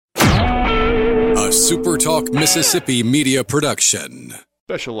SuperTalk Mississippi media production.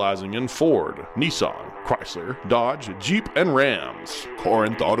 Specializing in Ford, Nissan, Chrysler, Dodge, Jeep, and Rams.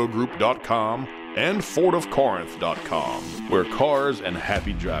 CorinthAutoGroup.com and FordofCorinth.com, where cars and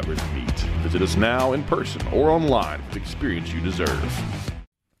happy drivers meet. Visit us now in person or online for the experience you deserve.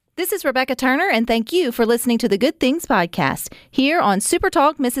 This is Rebecca Turner, and thank you for listening to the Good Things Podcast here on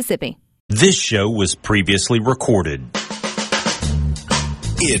SuperTalk Mississippi. This show was previously recorded.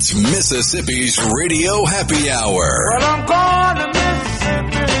 It's Mississippi's Radio Happy Hour. Well, I'm going to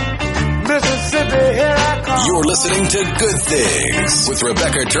Mississippi, here I come. You're listening to Good Things with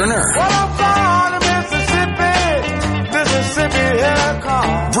Rebecca Turner. Well, I'm going to Mississippi, here I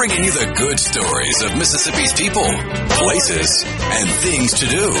come. Bringing you the good stories of Mississippi's people, places, and things to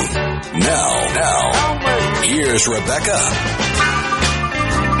do. Now, here's Rebecca.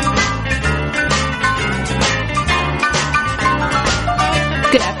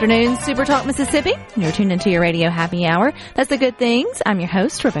 Good afternoon, Super Talk Mississippi. You're tuned into your Radio Happy Hour. That's the Good Things. I'm your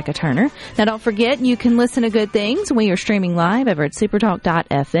host, Rebecca Turner. Now, don't forget, you can listen to Good Things. We are streaming live over at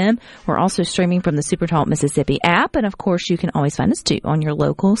supertalk.fm. We're also streaming from the SuperTalk Mississippi app. And, of course, you can always find us, too, on your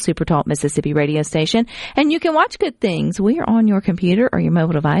local SuperTalk Mississippi radio station. And you can watch Good Things. We are on your computer or your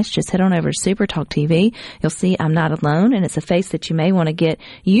mobile device. Just head on over to SuperTalk TV. You'll see I'm not alone, and it's a face that you may want to get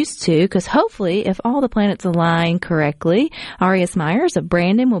used to, because hopefully, if all the planets align correctly, Arias Myers of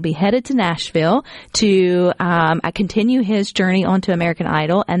Brandon will be headed to Nashville to continue his journey onto American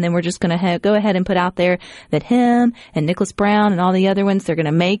Idol, and then we're just going to go ahead and put out there that him and Nicholas Brown and all the other ones, they're going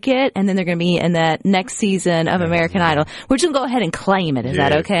to make it, and then they're going to be in that next season of American Idol. We're just going to go ahead and claim it. Is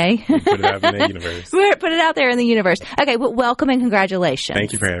that okay? Put it out in the universe. Put it out there in the universe. Okay, well, welcome and congratulations.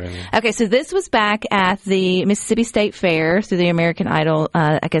 Thank you for having me. Okay, so this was back at the Mississippi State Fair through the American Idol.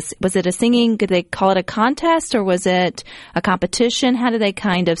 I guess, was it a singing, did they call it a contest, or was it a competition? How did they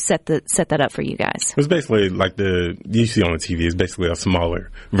kind of set that up for you guys? It was basically like you see on the TV. It's basically a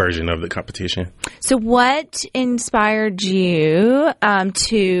smaller version of the competition. So what inspired you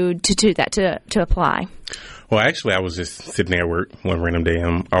to do that, to apply? Well, actually, I was just sitting there at work one random day.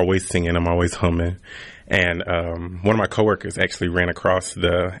 I'm always singing. I'm always humming. And one of my coworkers actually ran across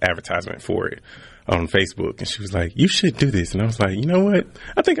the advertisement for it on Facebook. And she was like, "You should do this." And I was like, "You know what?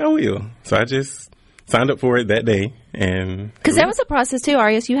 I think I will." So I just signed up for it that day. And because that was a process too,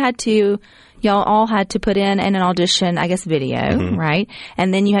 Arias. Y'all all had to put in an audition, I guess, video, right?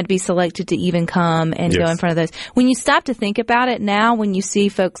 And then you had to be selected to even come and go in front of those. When you stop to think about it now, when you see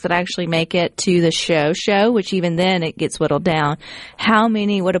folks that actually make it to the show, which even then it gets whittled down,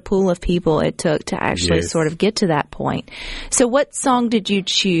 what a pool of people it took to actually sort of get to that point. So what song did you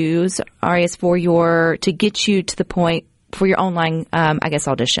choose, Arias, to get you to the point for your online,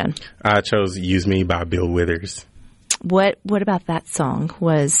 audition? I chose "Use Me" by Bill Withers. What about that song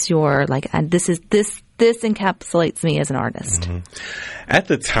was your, this encapsulates me as an artist? At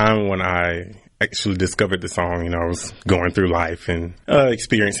the time when I actually discovered the song, I was going through life and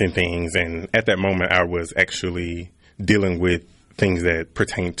experiencing things. And at that moment, I was actually dealing with things that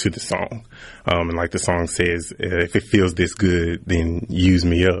pertain to the song. And like the song says, if it feels this good, then use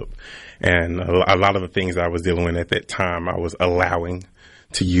me up. And a lot of the things I was dealing with at that time, I was allowing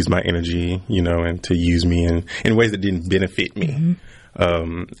to use my energy, and to use me in ways that didn't benefit me.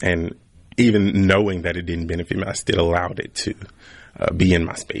 And even knowing that it didn't benefit me, I still allowed it to be in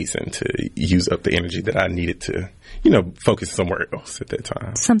my space and to use up the energy that I needed to, focus somewhere else at that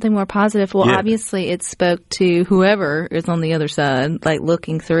time. Something more positive. Well, obviously it spoke to whoever is on the other side,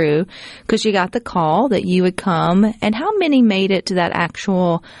 looking through, because you got the call that you would come. And how many made it to that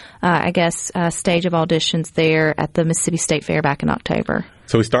actual, stage of auditions there at the Mississippi State Fair back in October?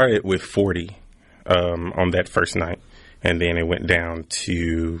 So we started with 40 on that first night. And then it went down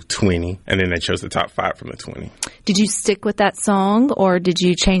to 20, and then they chose the top 5 from the 20. Did you stick with that song, or did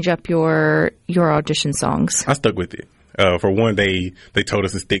you change up your audition songs? I stuck with it. For one, they told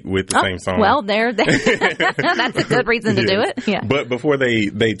us to stick with the same song. Well, that's a good reason to do it. Yeah. But before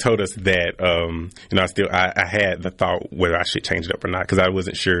they told us that, I had the thought whether I should change it up or not, because I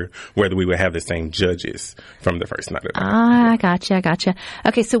wasn't sure whether we would have the same judges from the first night. I gotcha.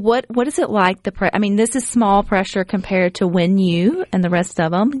 Okay, so what is it like? This is small pressure compared to when you and the rest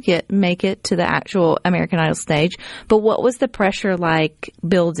of them make it to the actual American Idol stage. But what was the pressure like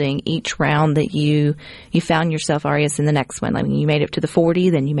building each round that you found yourself, Arias, in the next one? You made it to the 40,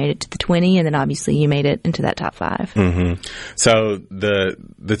 then you made it to the 20, and then obviously you made it into that top 5. So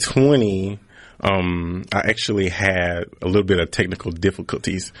the 20, I actually had a little bit of technical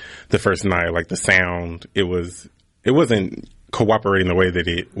difficulties the first night. Like the sound, it wasn't cooperating the way that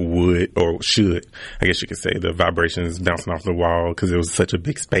it would or should. I guess you could say the vibrations bouncing off the wall because it was such a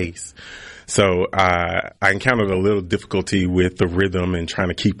big space. So I encountered a little difficulty with the rhythm and trying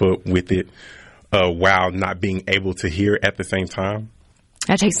to keep up with it while not being able to hear at the same time.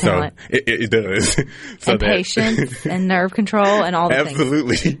 That takes talent. It does. So and patience and nerve control and all the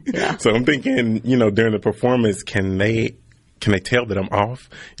absolutely. things. Yeah. So I'm thinking, during the performance, can they tell that I'm off?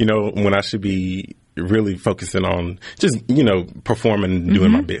 When I should be really focusing on just, performing and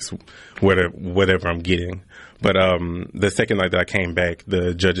doing my best, whatever I'm getting. But the second night that I came back,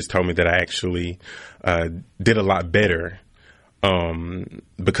 the judges told me that I actually did a lot better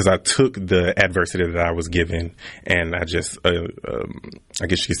because I took the adversity that I was given and I just, I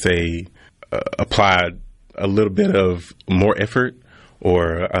guess you could say, applied a little bit of more effort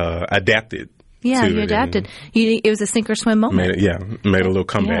or adapted. Yeah, you adapted. It was a sink or swim moment. Made a little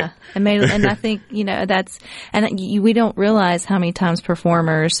comeback. Yeah, and I think we don't realize how many times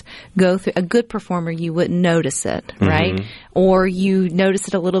performers go through. A good performer, you wouldn't notice it, right? Or you notice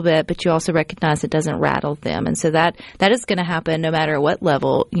it a little bit, but you also recognize it doesn't rattle them, and so that is going to happen no matter what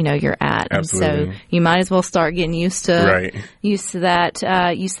level you're at. Absolutely. And so you might as well start getting used to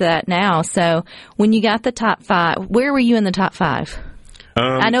that now. So when you got the top 5, where were you in the top 5?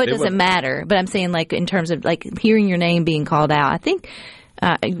 I know it doesn't matter, but I'm saying like in terms of like hearing your name being called out. I think,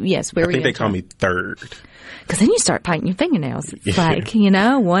 yes, where were you? I think they call me 3rd. Because then you start biting your fingernails. It's like,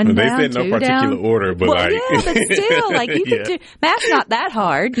 one they down, said no 2 particular down. order, but but still, like you could do, math's not that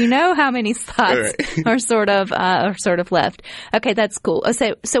hard. You know how many spots are sort of left. Okay, that's cool.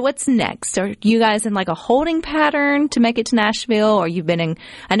 So what's next? Are you guys in like a holding pattern to make it to Nashville, or you've been in?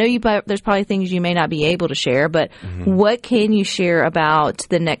 I know there's probably things you may not be able to share, but what can you share about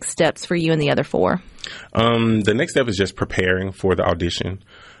the next steps for you and the other 4? The next step is just preparing for the audition.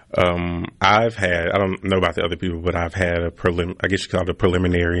 I don't know about the other people, but I've had I guess you call it a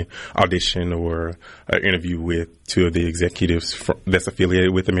preliminary audition or an interview with 2 of the executives that's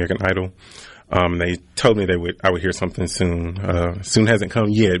affiliated with American Idol. They told me I would hear something soon. Soon hasn't come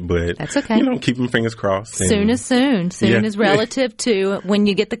yet, but that's okay. Keep them fingers crossed. Soon is soon. Soon is relative to when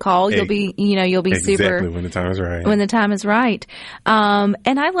you get the call. You'll be exactly super when the time is right. When the time is right. And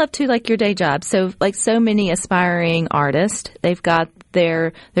I love too, like your day job. So like so many aspiring artists, they've got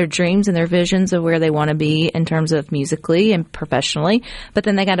their dreams and their visions of where they want to be in terms of musically and professionally, but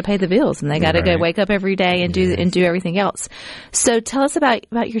then they got to pay the bills and they got to go wake up every day and do everything else. So tell us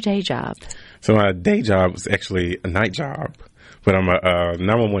about your day job. So my day job was actually a night job, but I'm a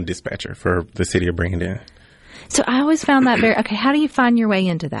 911 dispatcher for the city of Brandon. So I always found that okay. How do you find your way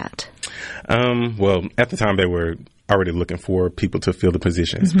into that? Well, at the time they were already looking for people to fill the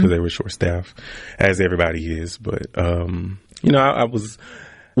positions because they were short staffed, as everybody is. But I was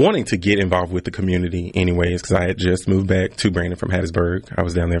wanting to get involved with the community anyways because I had just moved back to Brandon from Hattiesburg. I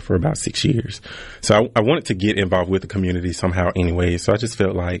was down there for about 6 years. So I wanted to get involved with the community somehow anyway. So I just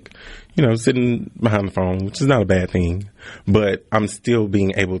felt like, sitting behind the phone, which is not a bad thing, but I'm still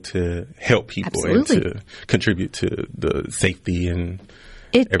being able to help people and to contribute to the safety and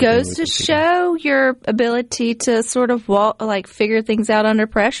it goes to show your ability to sort of figure things out under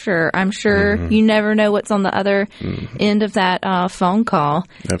pressure. I'm sure you never know what's on the other end of that phone call.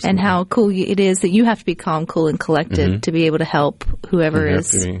 Absolutely. And how cool it is that you have to be calm, cool, and collected to be able to help whoever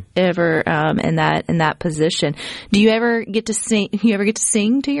is ever in that position. Do you ever get to sing? You ever get to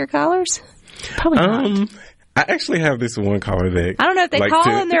sing to your callers? Probably not. I actually have this one caller that I don't know if they call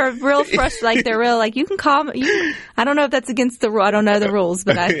and they're real frustrated. Like they're real, like you can call me. I don't know if that's against the rule. I don't know the rules,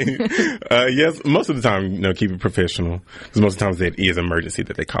 but yes, most of the time, keep it professional because most of the times it is emergency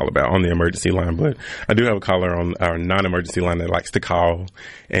that they call about on the emergency line. But I do have a caller on our non-emergency line that likes to call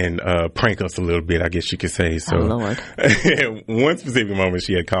and prank us a little bit, I guess you could say. So, Lord. One specific moment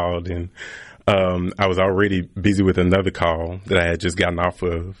she had called and I was already busy with another call that I had just gotten off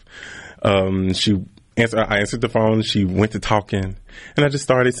of. I answered the phone. She went to talking, and I just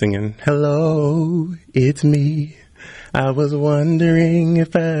started singing, "Hello, it's me. I was wondering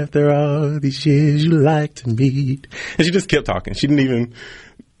if after all these years you'd like to meet." And she just kept talking. She didn't even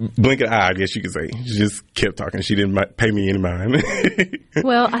blink an eye, I guess you could say. She just kept talking. She didn't pay me any mind.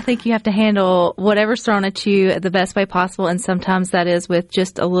 Well, I think you have to handle whatever's thrown at you the best way possible, and sometimes that is with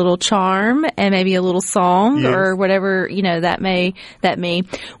just a little charm and maybe a little song or whatever, that may.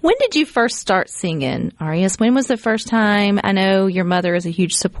 When did you first start singing, Arias? When was the first time? I know your mother is a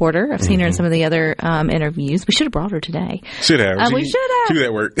huge supporter. I've seen her in some of the other interviews. We should have brought her today. Should have. We should have. She was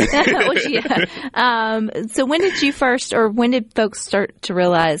at work. So when did you first, or when did folks start to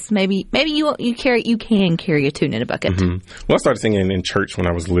realize maybe you can carry a tune in a bucket? Well, I started singing in church when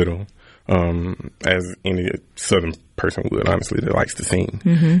I was little. as any Southern person would, honestly, that likes to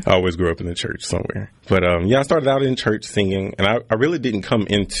sing. I always grew up in the church somewhere. But I started out in church singing, and I really didn't come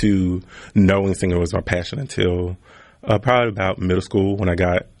into knowing singing was my passion until probably about middle school when I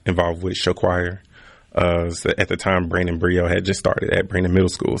got involved with show choir. So at the time, Brandon Brio had just started at Brandon Middle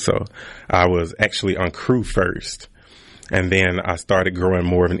School, so I was actually on crew first. And then I started growing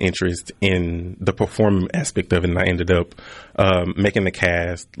more of an interest in the performing aspect of it, and I ended up making the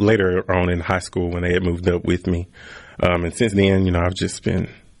cast later on in high school when they had moved up with me. And since then, I've just been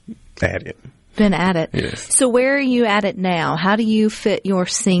at it. Been at it. Yes. So where are you at it now? How do you fit your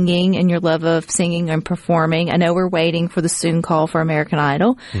singing and your love of singing and performing? I know we're waiting for the soon call for American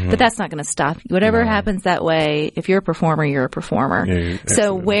Idol, but that's not going to stop you. Whatever happens that way, if you're a performer, you're a performer. Yeah,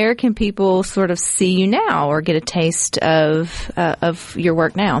 so where can people sort of see you now or get a taste of your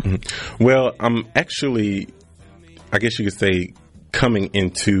work now? Well, I'm actually, I guess you could say, coming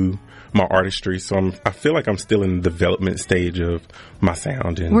into my artistry, so I feel like I'm still in the development stage of my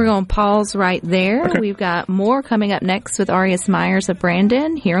sound. And we're going to pause right there. Okay. We've got more coming up next with Arias Myers of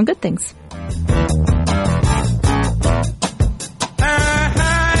Brandon here on Good Things. I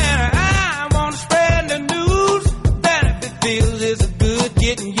want to spread the news that if it feels it's good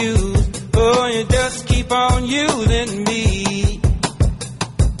getting used, oh, you just keep on using me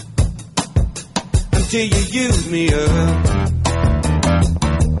until you use me up.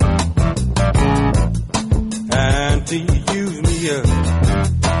 Until you use me up.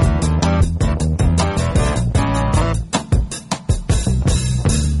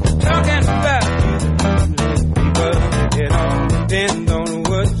 Talking about you, people, it all depends on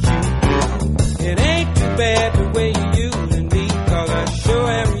what you do. It ain't too bad the way you're using me, 'cause I sure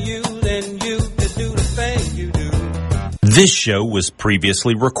am using you to do the thing you do. This show was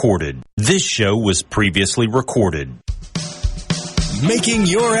previously recorded. Making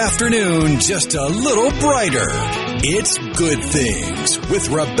your afternoon just a little brighter. It's Good Things with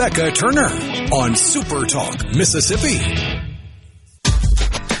Rebecca Turner on Super Talk, Mississippi.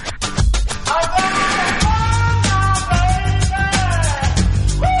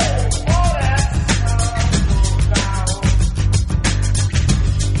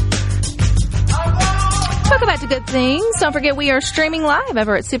 Good Things. Don't forget we are streaming live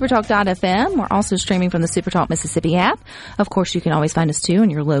over at supertalk.fm. We're also streaming from the Supertalk Mississippi app. Of course, you can always find us too on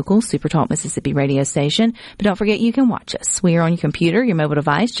your local Supertalk Mississippi radio station. But don't forget you can watch us. We are on your computer, your mobile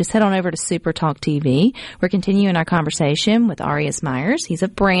device. Just head on over to Supertalk TV. We're continuing our conversation with Arias Myers. He's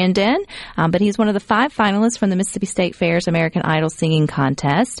of Brandon, but he's one of the 5 finalists from the Mississippi State Fair's American Idol Singing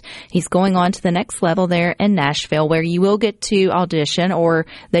Contest. He's going on to the next level there in Nashville, where you will get to audition, or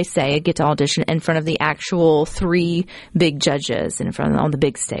they say get to audition in front of the actual 3 big judges in front on the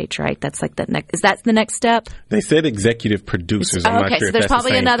big stage, right? That's like the next. Is that the next step? They said executive producers. I'm not sure so if there's that's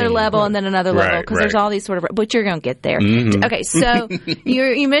probably the same another thing. level and then another level because there's all these sort of. But you're going to get there. Okay, so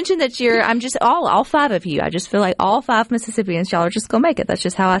you mentioned that I'm just all 5 of you. I just feel like all 5 Mississippians, y'all are just going to make it. That's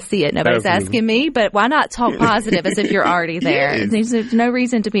just how I see it. Nobody's asking me, but why not talk positive as if you're already there? Yes. There's no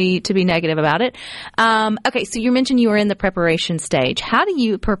reason to be negative about it. Okay, so you mentioned you were in the preparation stage. How do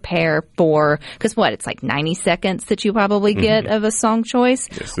you prepare for? Because it's like 90 seconds that you probably get of a song choice.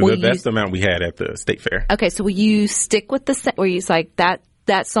 Yes, so that's the amount we had at the state fair. Okay, so will you stick with where you like that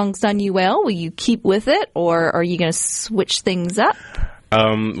song's done you well? Will you keep with it, or are you going to switch things up?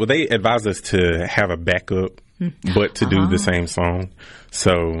 Well, they advised us to have a backup, but to do the same song.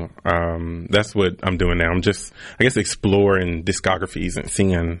 So that's what I'm doing now. I'm just, I guess, exploring discographies and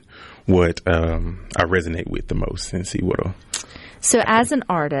seeing what I resonate with the most and see what'll. So as an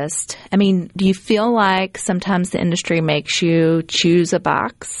artist, I mean, do you feel like sometimes the industry makes you choose a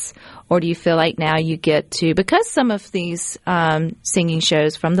box? Or do you feel like now you get to, because some of these singing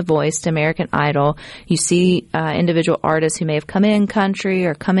shows from The Voice to American Idol, you see individual artists who may have come in country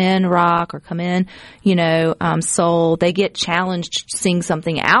or come in rock or come in, soul. They get challenged to sing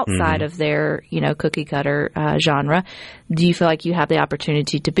something outside of their, cookie cutter genre. Do you feel like you have the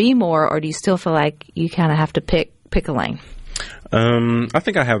opportunity to be more, or do you still feel like you kind of have to pick a lane? I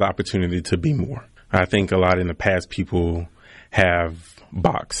think I have the opportunity to be more. I think a lot in the past people have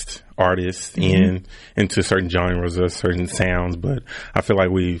boxed artists into certain genres or certain sounds, but I feel like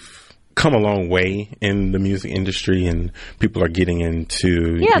we've come a long way in the music industry, and people are getting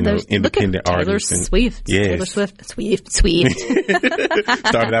into independent artists. Taylor Swift.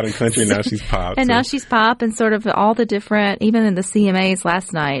 Started out in country, and now she's pop. And now she's pop, and sort of all the different, even in the CMAs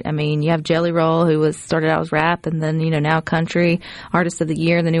last night. I mean, you have Jelly Roll, who started out as rap, and then now country artist of the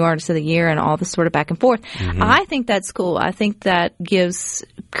year, the new artist of the year, and all this sort of back and forth. I think that's cool. I think that gives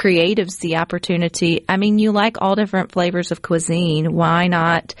creatives the opportunity. I mean, you like all different flavors of cuisine. Why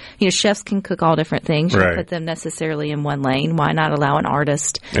not? Chefs can cook all different things. You don't put them necessarily in one lane. Why not allow an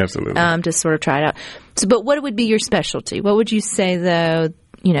artist Absolutely. To sort of try it out? So, but what would be your specialty? What would you say, though?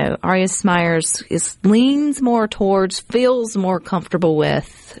 Aria Smyers leans more towards, feels more comfortable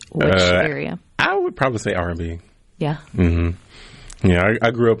with which area? I would probably say R&B. Yeah. Mm-hmm. Yeah,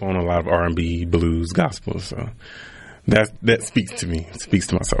 I grew up on a lot of R&B, blues, gospel, so that speaks to me. It speaks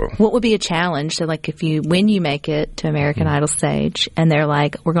to my soul. What would be a challenge? So, like, when you make it to American Idol stage, and they're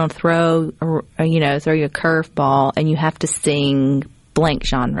like, "We're going to throw you a curveball, and you have to sing blank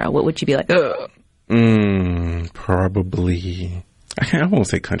genre," what would you be like? Probably. I won't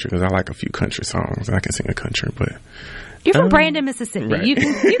say country because I like a few country songs. I can sing a country, but you're from Brandon, Mississippi. Right. You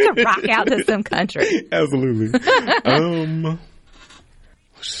can rock out to some country. Absolutely.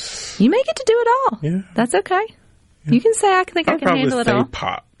 You may get to do it all. Yeah, that's okay. Yeah. You can say, "I think I can handle it all." I'd probably say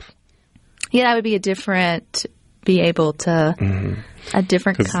pop. Yeah, that would be be able to a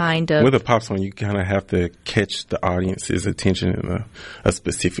different kind of. With a pop song, you kind of have to catch the audience's attention in a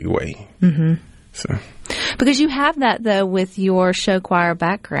specific way. Mm-hmm. So. Because you have that, though, with your show choir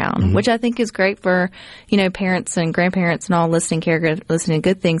background, which I think is great for, parents and grandparents and all listening to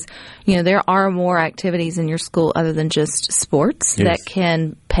good things. There are more activities in your school other than just sports that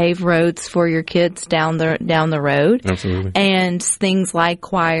can pave roads for your kids down the road. Absolutely. And things like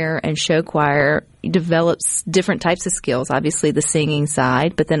choir and show choir develops different types of skills, obviously the singing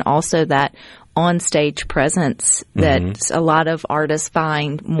side, but then also that on-stage presence that a lot of artists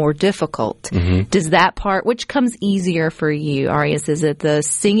find more difficult. Does that part, which comes easier for you, Arias? Is it the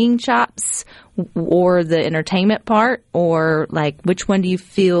singing chops or the entertainment part, or like which one do you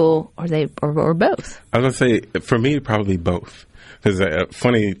feel, or both? I was going to say, for me, probably both. Because a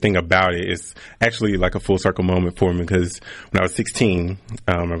funny thing about it is actually like a full circle moment for me, because when I was 16,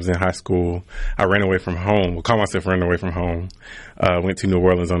 I was in high school. I ran away from home. Call myself running away from home. Went to New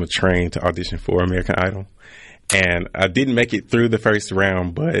Orleans on a train to audition for American Idol. And I didn't make it through the first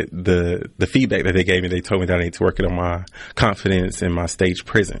round, but the feedback that they gave me, they told me that I need to work on my confidence and my stage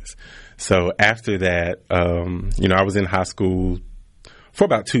presence. So after that, I was in high school for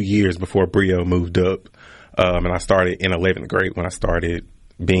about 2 years before Brio moved up. And I started in 11th grade when I started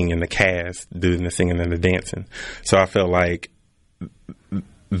being in the cast, doing the singing and the dancing. So I felt like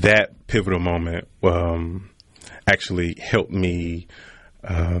that pivotal moment actually helped me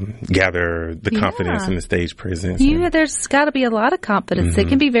gather the confidence in the stage presence. There's got to be a lot of confidence. It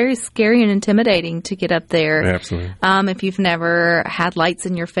can be very scary and intimidating to get up there. Absolutely. If you've never had lights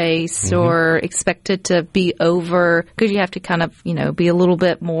in your face or expected to be over, because you have to kind of, be a little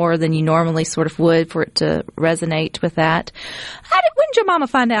bit more than you normally sort of would for it to resonate with that. When did your mama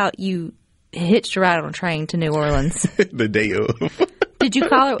find out you hitched a ride on a train to New Orleans? The day of. Did you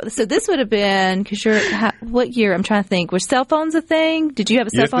call her? So this would have been, because what year? I'm trying to think. Were cell phones a thing? Did you have a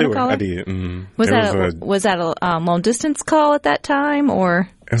cell phone to call her? I did. Mm-hmm. Was that a long distance call at that time, or?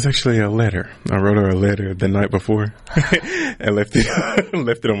 It was actually a letter. I wrote her a letter the night before and left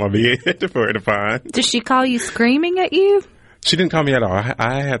it on my bed for her to find. Did she call you screaming at you? She didn't call me at all.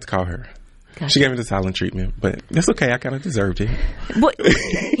 I had to call her. Gotcha. She gave me the silent treatment, but that's okay. I kind of deserved it. Well,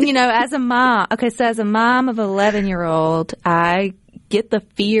 as a mom, as a mom of an 11-year-old, I get the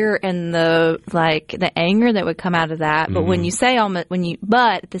fear and the anger that would come out of that. But when you say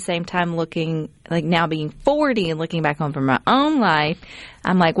but at the same time looking like now being 40 and looking back on from my own life,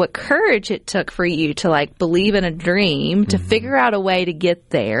 I'm like, what courage it took for you to believe in a dream, to figure out a way to get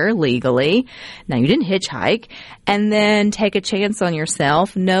there legally. Now you didn't hitchhike, and then take a chance on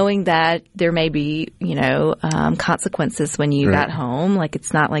yourself, knowing that there may be, consequences when you got home. Like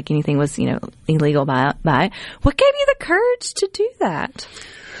it's not like anything was, illegal by it. What gave you the courage to do that?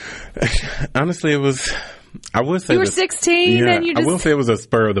 Honestly, it was. I would say you were 16, and you just. I will say it was a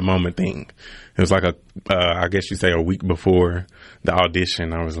spur of the moment thing. It was like I guess you say a week before the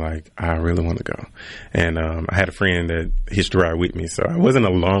audition, I was like, I really want to go. And I had a friend that hitched a ride with me, so I wasn't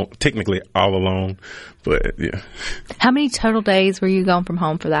alone, technically all alone, but yeah. How many total days were you gone from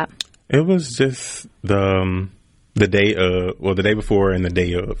home for that? It was just the day before and the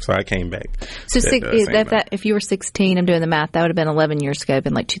day of, so I came back. So if you were 16, I'm doing the math, that would have been 11 years ago,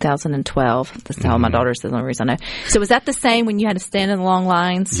 been like 2012. That's how my daughter's the only reason I know. So was that the same when you had to stand in the long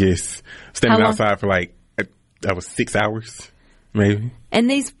lines? Yes. Standing outside for that was 6 hours, maybe. And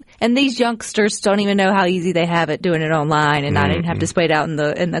these youngsters don't even know how easy they have it doing it online, and I didn't have to wait out in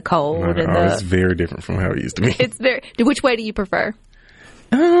the cold. It's very different from how it used to be. It's very. Which way do you prefer?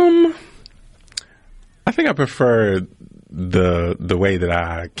 I think I prefer the way that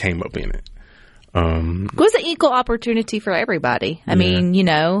I came up in it. It was an equal opportunity for everybody. I mean, you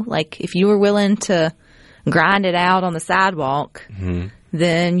know, like if you were willing to grind it out on the sidewalk,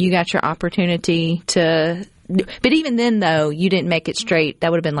 then you got your opportunity to. But even then, though, you didn't make it straight.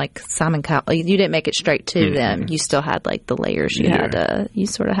 That would have been like Simon Cowell. You didn't make it straight to them. You still had like the layers you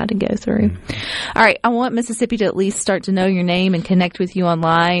sort of had to go through. All right. I want Mississippi to at least start to know your name and connect with you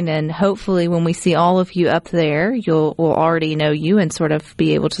online. And hopefully when we see all of you up there, we'll already know you and sort of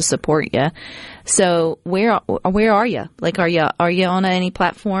be able to support you. So where are you? Like, are you on any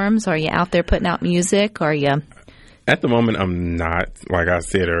platforms? Are you out there putting out music? Are you? At the moment, I'm not. Like I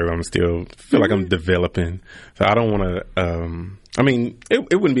said earlier, I'm still feel like I'm developing. So I don't want to. I mean,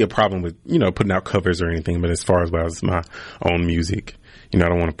 it wouldn't be a problem with, you know, putting out covers or anything. But as far as my own music, you know, I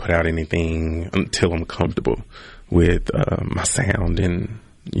don't want to put out anything until I'm comfortable with my sound and,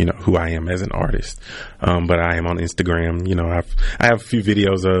 you know, who I am as an artist. But I am on Instagram. You know, I have a few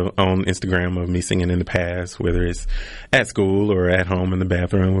videos on Instagram of me singing in the past, whether it's at school or at home in the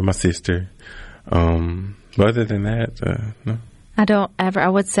bathroom with my sister. But other than that, no. I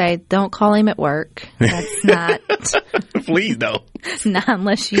would say don't call him at work. That's not. Please don't. Not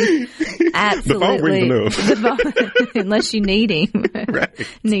unless you absolutely. The phone rings unless you need him. Right.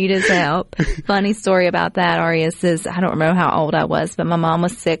 Need his help. Funny story about that, Aria says, I don't remember how old I was, but my mom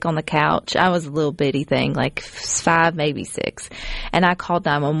was sick on the couch. I was a little bitty thing, like 5, maybe 6. And I called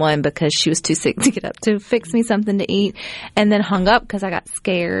 911 because she was too sick to get up to fix me something to eat, and then hung up because I got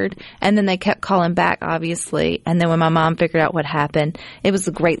scared. And then they kept calling back, obviously. And then when my mom figured out what happened, it was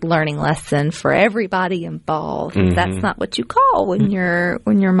a great learning lesson for everybody involved. That's not what you call when you're,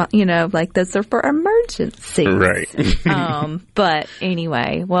 you know, like those are for emergencies. Right. But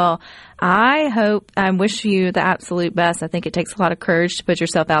anyway, well, I wish you the absolute best. I think it takes a lot of courage to put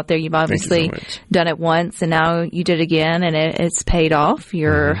yourself out there. You've obviously done it once, and now you did it again, and it's paid off.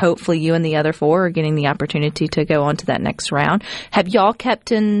 Hopefully you and the other 4 are getting the opportunity to go on to that next round. Have y'all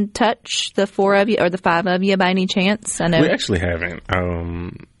kept in touch, the 4 of you or the 5 of you, by any chance? I know we actually haven't.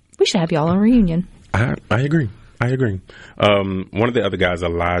 We should have y'all on a reunion. I agree. One of the other guys,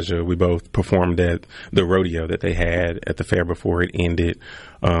 Elijah, we both performed at the rodeo that they had at the fair before it ended.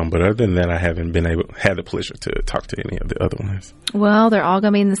 But other than that, I haven't had the pleasure to talk to any of the other ones. Well, they're all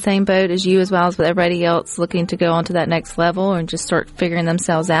going to be in the same boat as you, as well as with everybody else looking to go on to that next level and just start figuring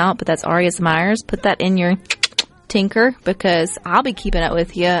themselves out. But that's Arias Myers. Put that in your tinker, because I'll be keeping up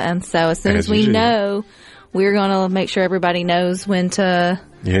with you. And so as soon as we know, we're going to make sure everybody knows when to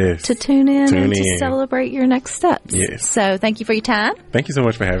tune in to celebrate your next steps. Yes. So thank you for your time. Thank you so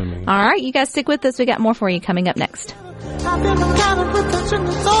much for having me. All right. You guys stick with us. We got more for you coming up next. I've been gathered with attention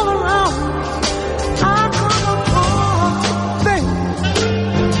that's all around. I come apart, baby.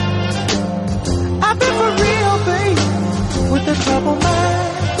 I've been for real, baby, with the trouble man.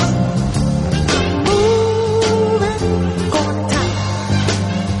 Moving, going tight.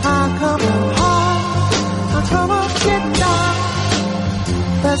 I come apart, I come up, get down.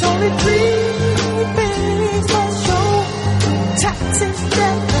 There's only 3 things that show: taxes,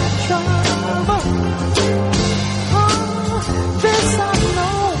 death, and trouble.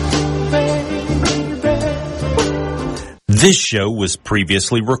 This show was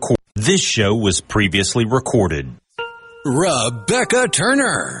previously recorded. Rebecca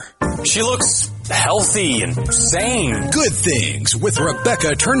Turner. She looks healthy and sane. Good Things with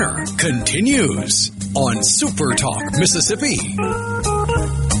Rebecca Turner continues on Super Talk Mississippi.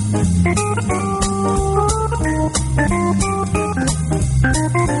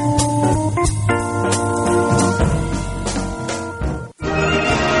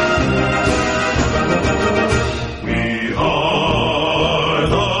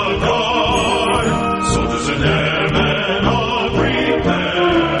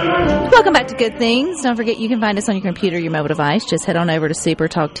 Welcome back to Good Things. Don't forget you can find us on your computer, your mobile device. Just head on over to Super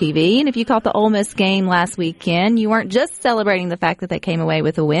Talk TV. And if you caught the Ole Miss game last weekend, you weren't just celebrating the fact that they came away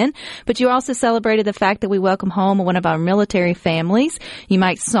with a win, but you also celebrated the fact that we welcome home one of our military families. You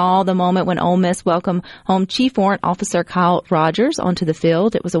might saw the moment when Ole Miss welcomed home Chief Warrant Officer Kyle Rogers onto the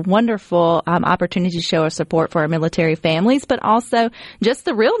field. It was a wonderful opportunity to show our support for our military families, but also just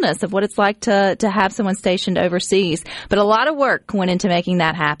the realness of what it's like to have someone stationed overseas. But a lot of work went into making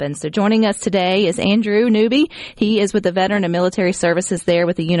that happen. So joining us today is Andrew Newby. He is with the Veteran of Military Services there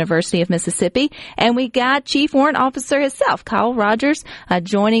with the University of Mississippi. And we got Chief Warrant Officer himself, Kyle Rogers,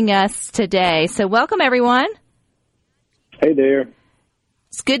 joining us today. So welcome, everyone. Hey there.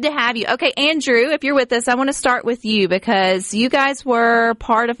 It's good to have you. Okay, Andrew, if you're with us, I want to start with you because you guys were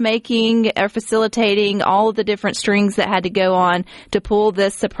part of making or facilitating all of the different strings that had to go on to pull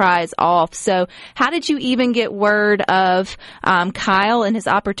this surprise off. So how did you even get word of Kyle and his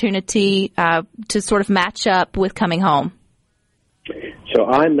opportunity to sort of match up with coming home? So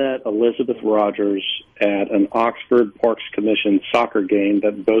I met Elizabeth Rogers at an Oxford Parks Commission soccer game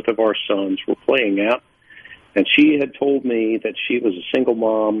that both of our sons were playing at. And she had told me that she was a single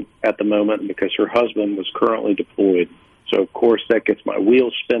mom at the moment because her husband was currently deployed. So, of course, that gets my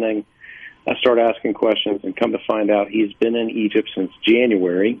wheels spinning. I start asking questions and come to find out he's been in Egypt since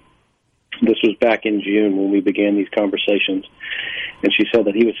January. This was back in June when we began these conversations. And she said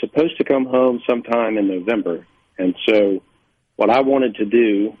that he was supposed to come home sometime in November. And so what I wanted to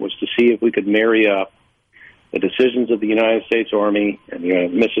do was to see if we could marry up the decisions of the United States Army and the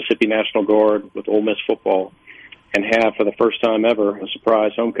Mississippi National Guard with Ole Miss football and have, for the first time ever, a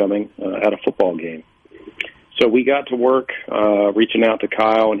surprise homecoming at a football game. So we got to work reaching out to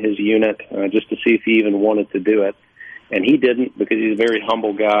Kyle and his unit just to see if he even wanted to do it. And he didn't because he's a very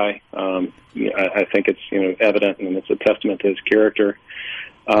humble guy. I think it's evident, and it's a testament to his character.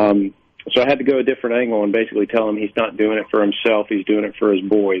 So I had to go a different angle and basically tell him he's not doing it for himself. He's doing it for his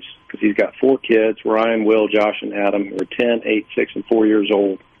boys because he's got 4 kids, Ryan, Will, Josh, and Adam, who are 10, 8, 6, and 4 years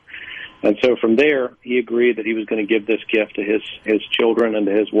old. And so from there, he agreed that he was going to give this gift to his children and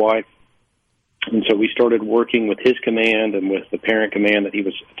to his wife. And so we started working with his command and with the parent command that he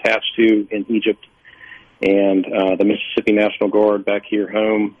was attached to in Egypt and the Mississippi National Guard back here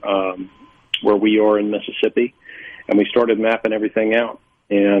home where we are in Mississippi. And we started mapping everything out.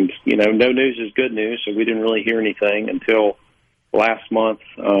 And, no news is good news, so we didn't really hear anything until last month.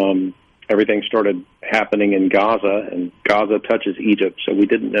 Everything started happening in Gaza, and Gaza touches Egypt, so we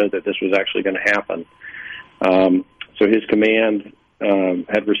didn't know that this was actually going to happen. So his command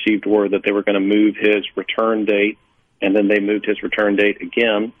had received word that they were going to move his return date, and then they moved his return date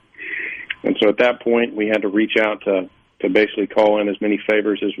again. And so at that point, we had to reach out to basically call in as many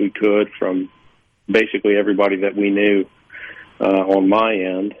favors as we could from basically everybody that we knew on my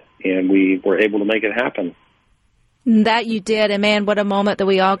end, and we were able to make it happen. That you did, and man, what a moment that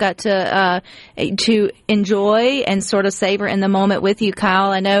we all got to enjoy and sort of savor in the moment with you, Kyle.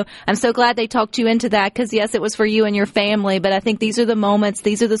 I know I'm so glad they talked you into that because, yes, it was for you and your family, but I think these are the moments,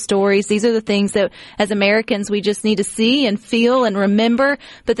 these are the stories, these are the things that as Americans we just need to see and feel and remember,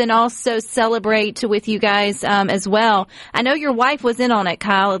 but then also celebrate with you guys as well. I know your wife was in on it,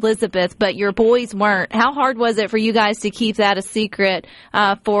 Kyle, Elizabeth, but your boys weren't. How hard was it for you guys to keep that a secret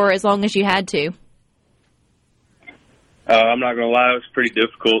for as long as you had to? I'm not going to lie, it was pretty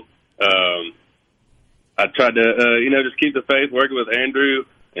difficult. I tried to, just keep the faith, working with Andrew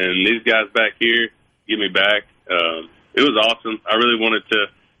and these guys back here, get me back. It was awesome. I really wanted to,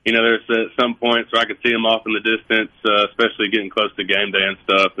 there's at some points where I could see them off in the distance, especially getting close to game day and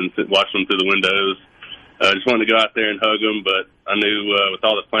stuff and watch them through the windows. I just wanted to go out there and hug them, but I knew with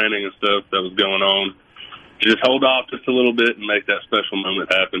all the planning and stuff that was going on, just hold off just a little bit and make that special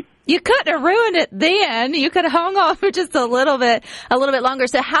moment happen. You couldn't have ruined it then. You could have hung off for just a little bit longer.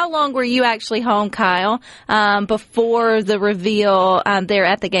 So how long were you actually home, Kyle, before the reveal there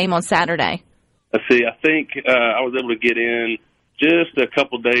at the game on Saturday? Let's see. I think I was able to get in just a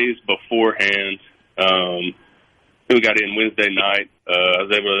couple days beforehand. We got in Wednesday night. I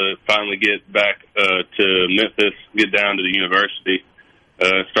was able to finally get back to Memphis, get down to the university,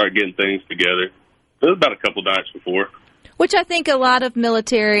 start getting things together. It was about a couple nights before. Which I think a lot of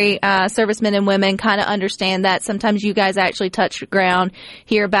military servicemen and women kind of understand that. Sometimes you guys actually touch ground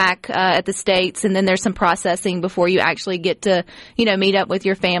here back at the States, and then there's some processing before you actually get to, meet up with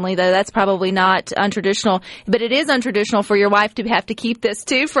your family, though that's probably not untraditional. But it is untraditional for your wife to have to keep this,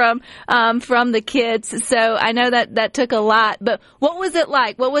 too, from the kids. So I know that took a lot. But what was it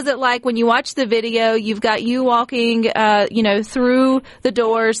like? What was it like when you watched the video? You've got you walking, through the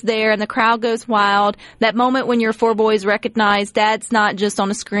doors there, and the crowd goes wild. That moment when your 4 boys recognize Dad's not just on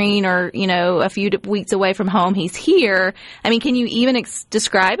a screen or, a few weeks away from home. He's here. I mean, can you even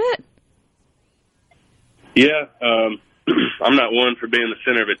describe it? Yeah. I'm not one for being the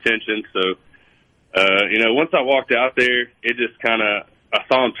center of attention. So, once I walked out there, it just I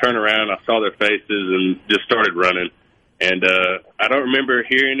saw them turn around. I saw their faces and just started running. And I don't remember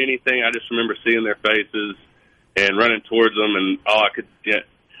hearing anything. I just remember seeing their faces and running towards them. And all I could get,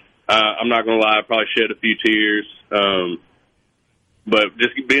 I'm not going to lie, I probably shed a few tears. But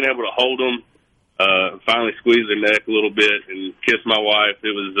just being able to hold them, finally squeeze their neck a little bit and kiss my wife,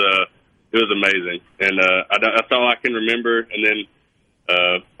 it was amazing. And that's all I can remember. And then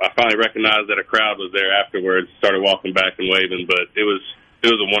I finally recognized that a crowd was there afterwards, started walking back and waving. But it was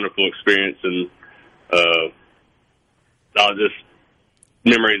was a wonderful experience, and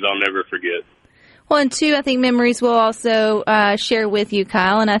memories I'll never forget. Well, and two, I think memories will also share with you,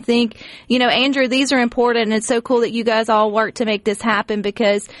 Kyle. And I think, Andrew, these are important. And it's so cool that you guys all work to make this happen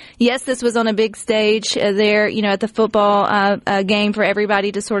because, yes, this was on a big stage there, at the football game for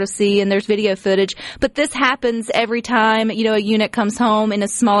everybody to sort of see. And there's video footage. But this happens every time, a unit comes home in a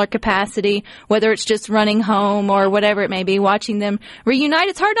smaller capacity, whether it's just running home or whatever it may be, watching them reunite.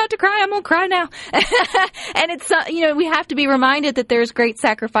 It's hard not to cry. I'm going to cry now. And it's, we have to be reminded that there's great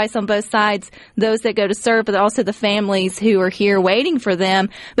sacrifice on both sides. Those that go to serve, but also the families who are here waiting for them.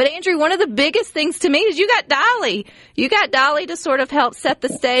 But Andrew, one of the biggest things to me is you got Dolly. You got Dolly to sort of help set the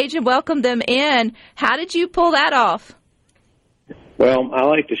stage and welcome them in. How did you pull that off? Well, I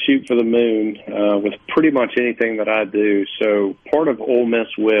like to shoot for the moon with pretty much anything that I do. So part of Ole Miss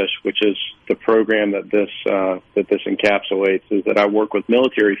Wish, which is the program that this encapsulates, is that I work with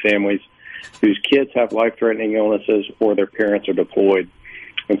military families whose kids have life-threatening illnesses or their parents are deployed.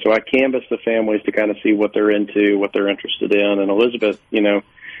 And so I canvass the families to kind of see what they're into, what they're interested in. And Elizabeth,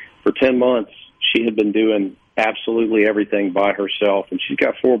 for 10 months, she had been doing absolutely everything by herself. And she's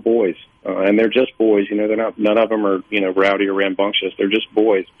got 4 boys, and they're just boys. They're not, none of them are, rowdy or rambunctious. They're just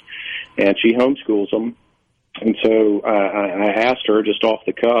boys. And she homeschools them. And so I asked her just off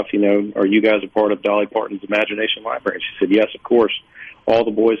the cuff, are you guys a part of Dolly Parton's Imagination Library? She said, yes, of course. All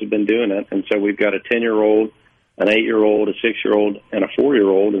the boys have been doing it. And so we've got a 10-year-old, an 8-year-old, a 6-year-old, and a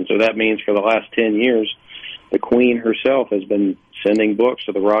 4-year-old. And so that means for the last 10 years, the Queen herself has been sending books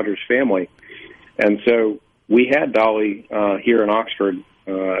to the Rogers family. And so we had Dolly here in Oxford,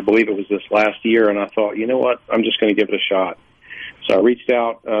 I believe it was this last year, and I thought, you know what, I'm just going to give it a shot. So I reached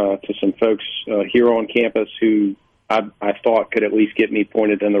out to some folks here on campus who I thought could at least get me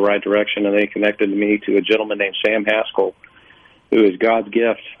pointed in the right direction, and they connected me to a gentleman named Sam Haskell, who is God's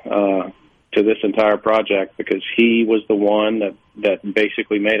gift to this entire project, because he was the one that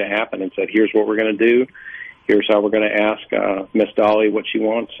basically made it happen and said, here's what we're going to do. Here's how we're going to ask Miss Dolly what she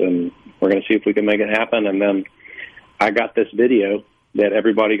wants, and we're going to see if we can make it happen. And then I got this video that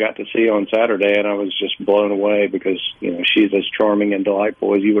everybody got to see on Saturday, and I was just blown away because, she's as charming and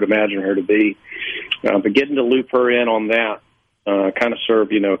delightful as you would imagine her to be. But getting to loop her in on that kind of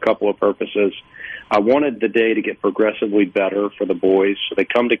served, a couple of purposes. I wanted the day to get progressively better for the boys. So they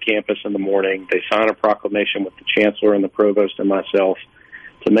come to campus in the morning. They sign a proclamation with the chancellor and the provost and myself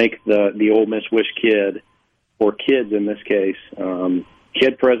to make the Ole Miss Wish Kid, or kids in this case,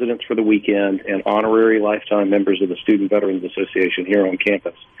 kid presidents for the weekend and honorary lifetime members of the Student Veterans Association here on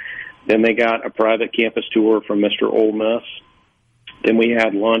campus. Then they got a private campus tour from Mr. Ole Miss. Then we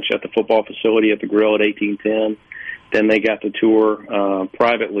had lunch at the football facility at the Grill at 1810. Then they got to tour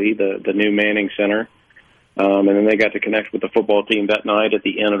privately the new Manning Center, and then they got to connect with the football team that night at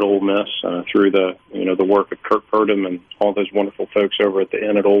the Inn at Ole Miss through the work of Kirk Purdom and all those wonderful folks over at the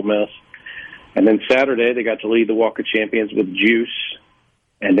Inn at Ole Miss. And then Saturday they got to lead the Walk of Champions with juice,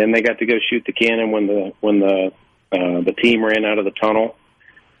 and then they got to go shoot the cannon when the team ran out of the tunnel.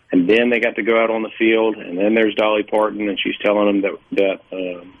 And then they got to go out on the field, and then there's Dolly Parton, and she's telling them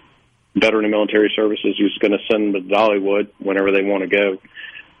that Veteran and Military Services is going to send them to Dollywood whenever they want to go.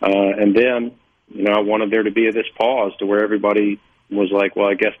 And then, I wanted there to be this pause to where everybody was like, well,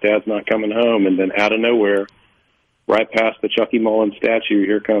 I guess Dad's not coming home. And then out of nowhere, right past the Chucky Mullen statue,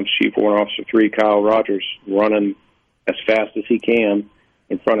 here comes Chief Warrant Officer 3, Kyle Rogers, running as fast as he can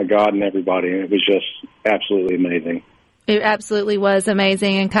in front of God and everybody. And it was just absolutely amazing. It absolutely was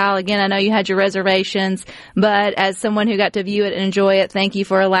amazing. And Kyle, again, I know you had your reservations, but as someone who got to view it and enjoy it, thank you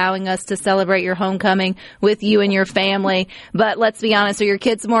for allowing us to celebrate your homecoming with you and your family. But let's be honest, are your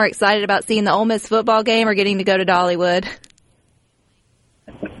kids more excited about seeing the Ole Miss football game or getting to go to Dollywood?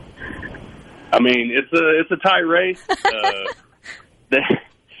 I mean, it's a tight race.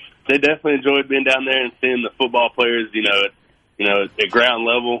 They definitely enjoyed being down there and seeing the football players, at ground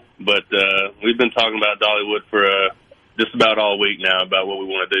level. But we've been talking about Dollywood for just about all week now about what we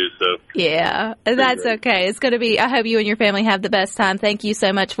want to do. So yeah, that's okay. It's going to be, I hope you and your family have the best time. Thank you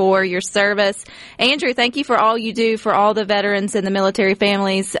so much for your service. Andrew, thank you for all you do for all the veterans and the military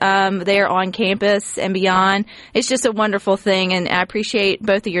families there on campus and beyond. It's just a wonderful thing, and I appreciate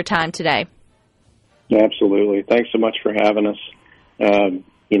both of your time today. Absolutely. Thanks so much for having us.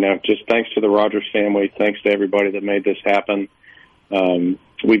 Just thanks to the Rogers family. Thanks to everybody that made this happen.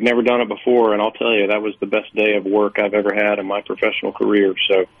 We've never done it before, and I'll tell you, that was the best day of work I've ever had in my professional career.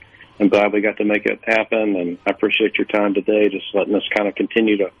 So I'm glad we got to make it happen, and I appreciate your time today, just letting us kind of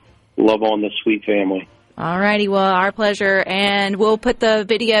continue to love on this sweet family. All righty. Well, our pleasure. And we'll put the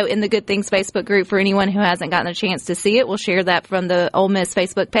video in the Good Things Facebook group for anyone who hasn't gotten a chance to see it. We'll share that from the Ole Miss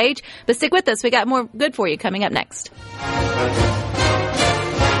Facebook page. But stick with us. We got more good for you coming up next.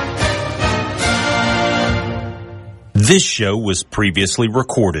 This show was previously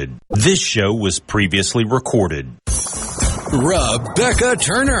recorded. Rebecca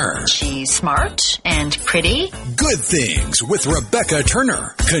Turner. She's smart and pretty. Good Things with Rebecca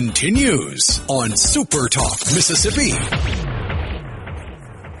Turner continues on Super Talk Mississippi.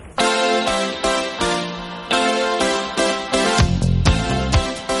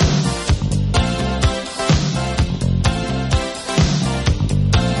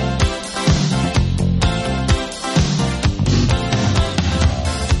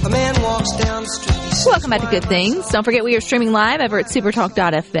 Welcome back to Good Things. Don't forget we are streaming live over at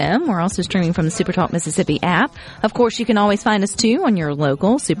supertalk.fm. We're also streaming from the Supertalk Mississippi app. Of course, you can always find us too on your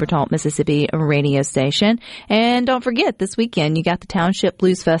local Supertalk Mississippi radio station. And don't forget, this weekend you got the Township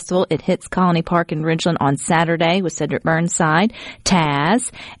Blues Festival. It hits Colony Park in Ridgeland on Saturday with Cedric Burnside,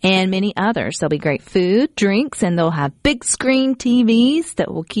 Taz, and many others. There'll be great food, drinks, and they'll have big screen TVs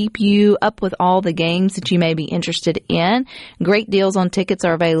that will keep you up with all the games that you may be interested in. Great deals on tickets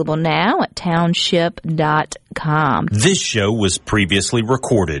are available now at township.com. This show was previously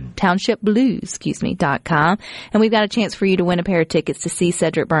recorded. townshipblues.com. And we've got a chance for you to win a pair of tickets to see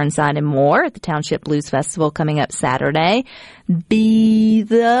Cedric Burnside and more at the Township Blues Festival coming up Saturday. Be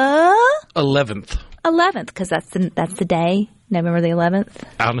the 11th, because that's the day, November the 11th.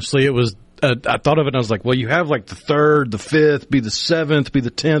 Honestly, it was. I thought of it and I was like, well, you have like the 3rd, the 5th, be the 7th, be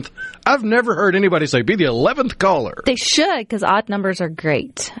the 10th. I've never heard anybody say be the 11th caller. They should, because odd numbers are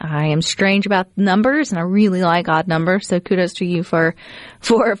great. I am strange about numbers and I really like odd numbers. So kudos to you for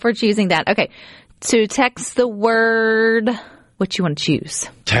choosing that. Okay. To text the word, what you want to choose?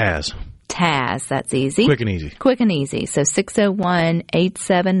 Taz, that's easy. Quick and easy. So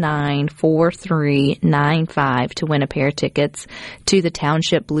 601-879-4395 to win a pair of tickets to the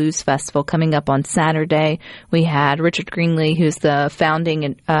Township Blues Festival coming up on Saturday. We had Richard Greenlee, who's the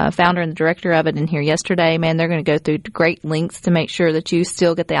founder and the director of it, in here yesterday. Man, they're going to go through great lengths to make sure that you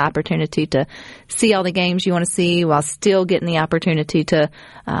still get the opportunity to see all the games you want to see while still getting the opportunity to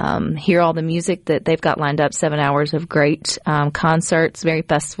hear all the music that they've got lined up. 7 hours of great concerts, very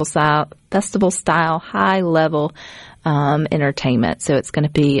festival style, high level entertainment. So it's going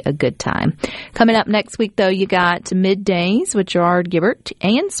to be a good time. Coming up next week, though, you got Middays with Gerard Gibbert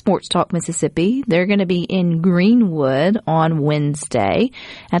and Sports Talk Mississippi. They're going to be in Greenwood on Wednesday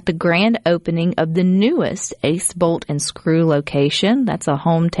at the grand opening of the newest Ace Bolt and Screw location. That's a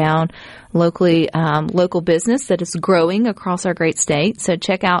hometown local business that is growing across our great state. So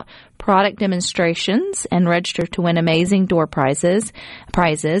check out product demonstrations and register to win amazing door prizes,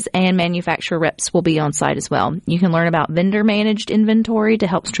 and manufacturer reps will be on site as well. You can learn about vendor managed inventory to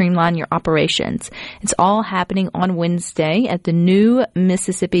help streamline your operations. It's all happening on Wednesday at the new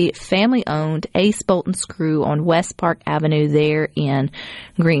Mississippi family owned Ace Bolt and Screw on West Park Avenue there in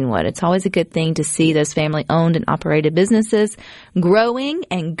Greenwood. It's always a good thing to see those family owned and operated businesses growing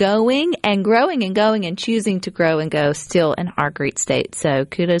and going and growing and going and choosing to grow and go still in our great state. So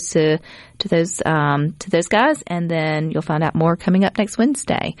kudos to those guys, and then you'll find out more coming up next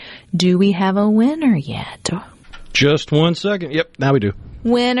Wednesday. Do we have a winner yet? Just 1 second. Yep, now we do.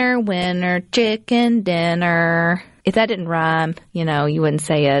 Winner, chicken dinner. If that didn't rhyme, you wouldn't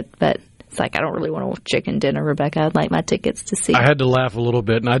say it, but it's like, I don't really want a chicken dinner, Rebecca. I'd like my tickets to see. I had to laugh a little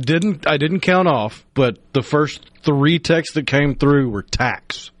bit, and I didn't count off, but the first 3 texts that came through were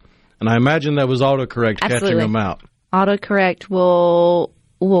tax. And I imagine that was autocorrect catching them out. Autocorrect will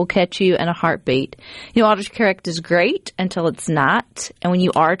catch you in a heartbeat. Autocorrect is great until it's not. And when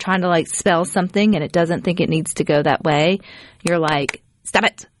you are trying to spell something and it doesn't think it needs to go that way, you're like, stop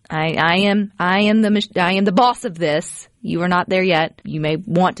it. I am the boss of this. You are not there yet. You may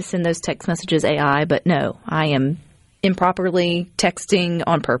want to send those text messages AI, but no, I am improperly texting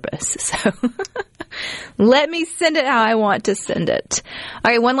on purpose. So let me send it how I want to send it.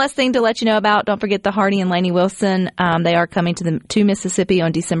 All right, one last thing to let you know about. Don't forget the Hardy and Lainey Wilson. They are coming to Mississippi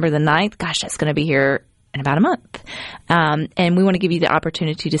on December the 9th. Gosh, that's going to be here in about a month. And we want to give you the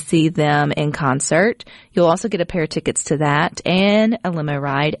opportunity to see them in concert. You'll also get a pair of tickets to that, and a limo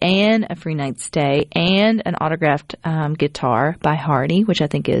ride, and a free night stay, and an autographed guitar by Hardy, which I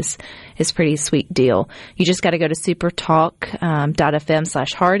think is a pretty sweet deal. You just got to go to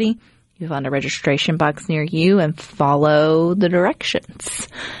supertalk.fm/Hardy. You'll find a registration box near you and follow the directions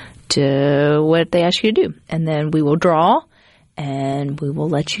to what they ask you to do. And then we will draw, and we will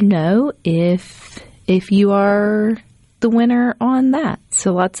let you know if you are the winner on that.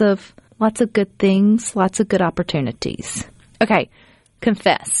 So lots of lots of good things, lots of good opportunities. Okay,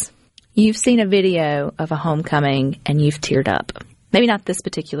 confess. You've seen a video of a homecoming and you've teared up. Maybe not this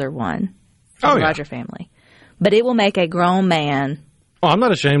particular one from the Roger family, but it will make a grown man. Oh, I'm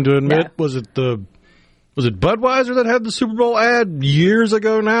not ashamed to admit, was it Budweiser that had the Super Bowl ad years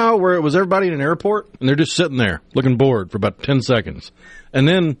ago now where it was everybody in an airport and they're just sitting there looking bored for about 10 seconds. And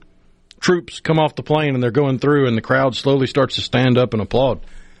then troops come off the plane and they're going through and the crowd slowly starts to stand up and applaud.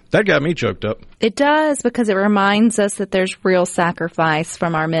 That got me choked up. It does, because it reminds us that there's real sacrifice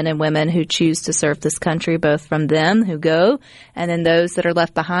from our men and women who choose to serve this country, both from them who go and then those that are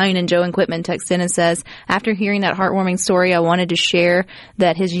left behind. And Joe in Quitman texts in and says, after hearing that heartwarming story, I wanted to share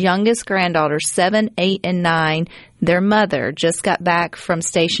that his youngest granddaughters, 7, 8, and 9, their mother just got back from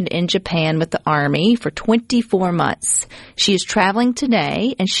stationed in Japan with the Army for 24 months. She is traveling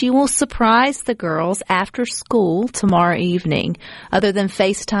today, and she will surprise the girls after school tomorrow evening. Other than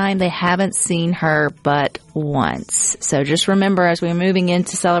FaceTime, they haven't seen her but once. So just remember, as we're moving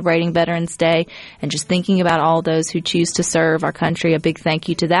into celebrating Veterans Day and just thinking about all those who choose to serve our country, a big thank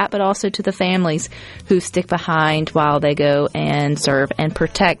you to that, but also to the families who stick behind while they go and serve and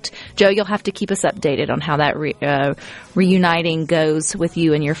protect. Joe, you'll have to keep us updated on how that reuniting goes with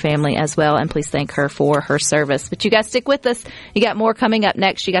you and your family as well, and please thank her for her service. But you guys stick with us. You got more coming up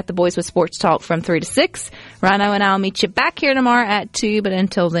next. You got the Boys with Sports Talk from 3 to 6. Rhino and I'll meet you back here tomorrow at 2, but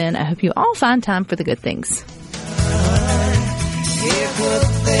until then, I hope you all find time for the good things. Good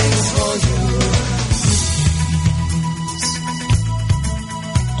things for you.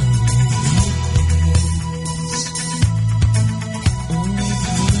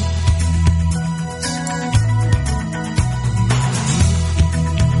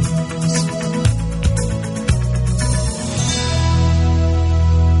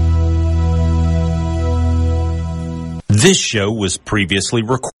 This show was previously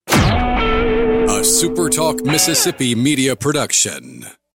recorded. A SuperTalk Mississippi media production.